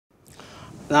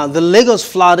Now, the Lagos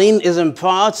flooding is in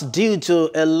part due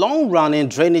to a long-running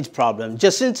drainage problem.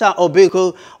 Jacinta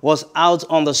Obiukwu was out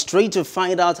on the street to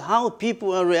find out how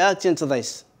people are reacting to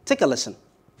this. Take a listen.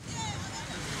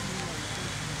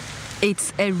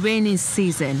 It's a rainy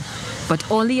season, but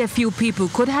only a few people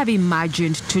could have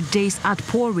imagined today's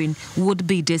outpouring would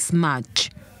be this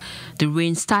much. The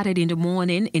rain started in the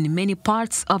morning in many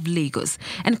parts of Lagos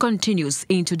and continues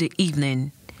into the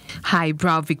evening.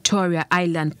 Highbrow Victoria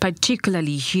Island,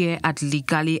 particularly here at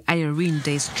Ligali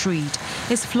Ayarinde Street,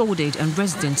 is flooded and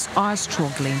residents are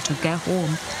struggling to get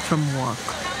home from work.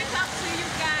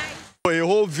 A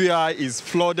whole VI is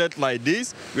flooded like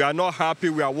this. We are not happy.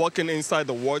 We are walking inside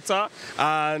the water,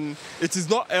 and it is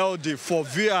not healthy for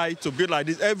VI to be like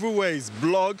this. Everywhere is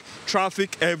blocked.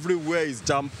 Traffic everywhere is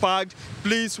jam-packed.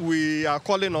 Please, we are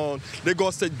calling on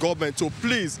Lagos State government to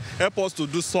please help us to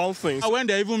do something. When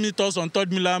they even meet us on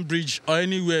 3rd Milan Bridge or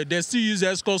anywhere, they still use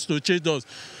escorts to chase us.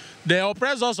 They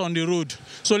oppress us on the road.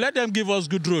 So let them give us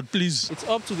good road, please. It's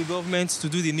up to the government to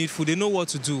do the needful. They know what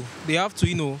to do. They have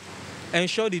to,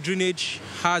 ensure the drainage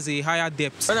has a higher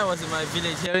depth. When I was in my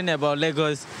village hearing about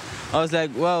Lagos, I was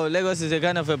like, wow, Lagos is a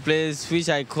kind of a place which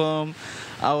I come,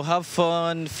 I'll have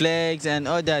fun, flex and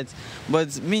all that.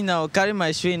 But me now, carrying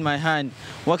my shoe in my hand,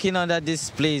 walking under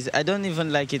this place, I don't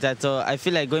even like it at all. I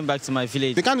feel like going back to my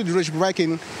village. They can't do the road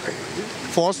breaking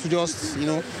for us to just,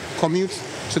 commute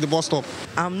to the bus stop.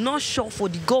 I'm not sure for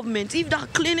the government, if they're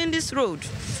cleaning this road,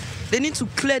 they need to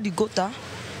clear the gutter,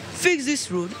 fix this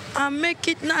road and make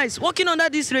it nice. Walking under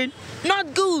this rain,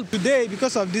 not good. Today,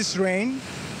 because of this rain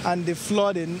and the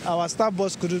flooding, our staff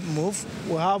bus couldn't move.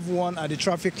 We have one at the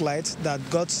traffic light that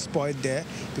got spoiled there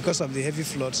because of the heavy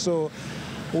flood. So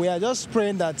we are just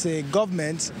praying that the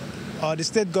government or the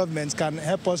state government can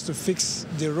help us to fix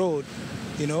the road.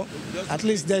 At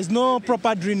least there's no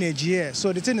proper drainage here.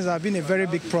 So the thing has been a very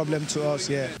big problem to us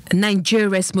here.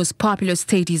 Nigeria's most populous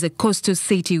state is a coastal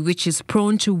city which is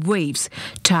prone to waves,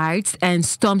 tides and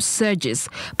storm surges.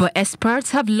 But experts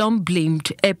have long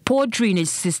blamed a poor drainage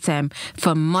system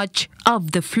for much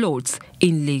of the floods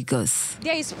in Lagos.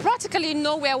 There is practically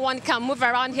nowhere one can move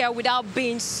around here without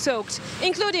being soaked,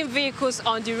 including vehicles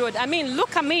on the road. I mean,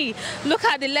 look at me. Look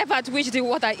at the level at which the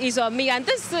water is on me. And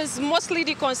this is mostly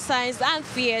the concerns and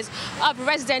fears of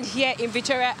residents here in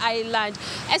Victoria Island,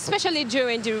 especially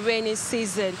during the rainy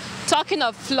season. Talking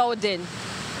of flooding,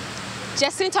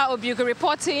 Jacinta Obiukwu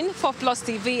reporting for Plus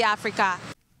TV Africa.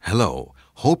 Hello,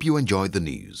 hope you enjoyed the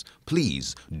news.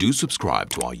 Please do subscribe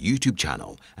to our YouTube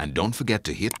channel and don't forget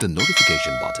to hit the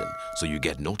notification button so you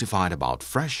get notified about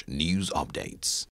fresh news updates.